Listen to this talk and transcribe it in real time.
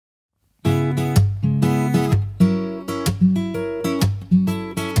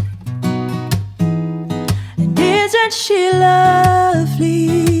isn't she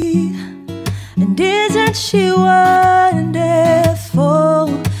lovely? And isn't she wonderful?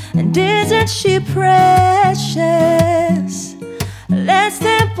 And isn't she precious? Less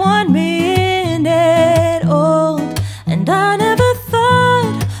than 1 minute old. And I never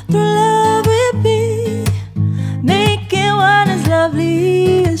thought through love would be making one as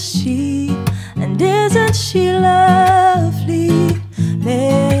lovely as she. And isn't she lovely?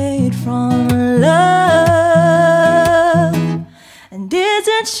 Made from love. And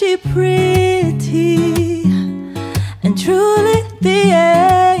isn't she pretty? And truly the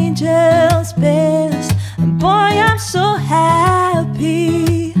angel's best. And boy, I'm so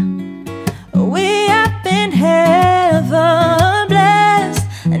happy. We have been heaven blessed.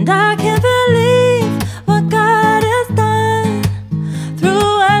 And I can't believe what God has done.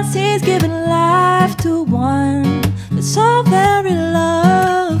 Through us He's given life to one that's so very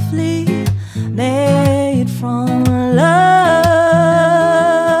lovely. Made from love.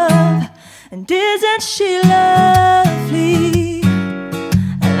 And isn't she lovely?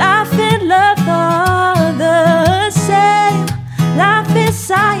 Life and love are the same. Life is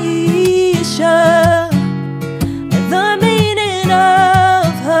Aisha. And the meaning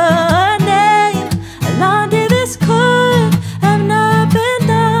of her name. And all this could have not been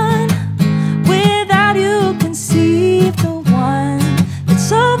done without you conceive the one that's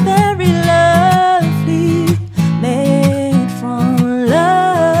so very lovely. Made from love.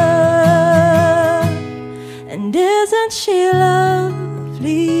 And isn't she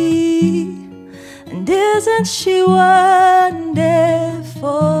lovely? And isn't she wonderful?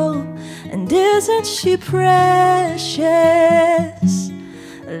 And isn't she precious?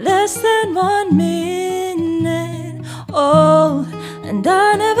 Less than 1 minute old. And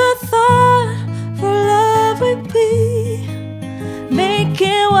I never thought for love would be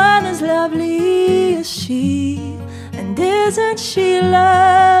making one as lovely as she. And isn't she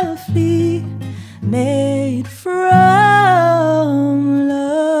lovely? Made from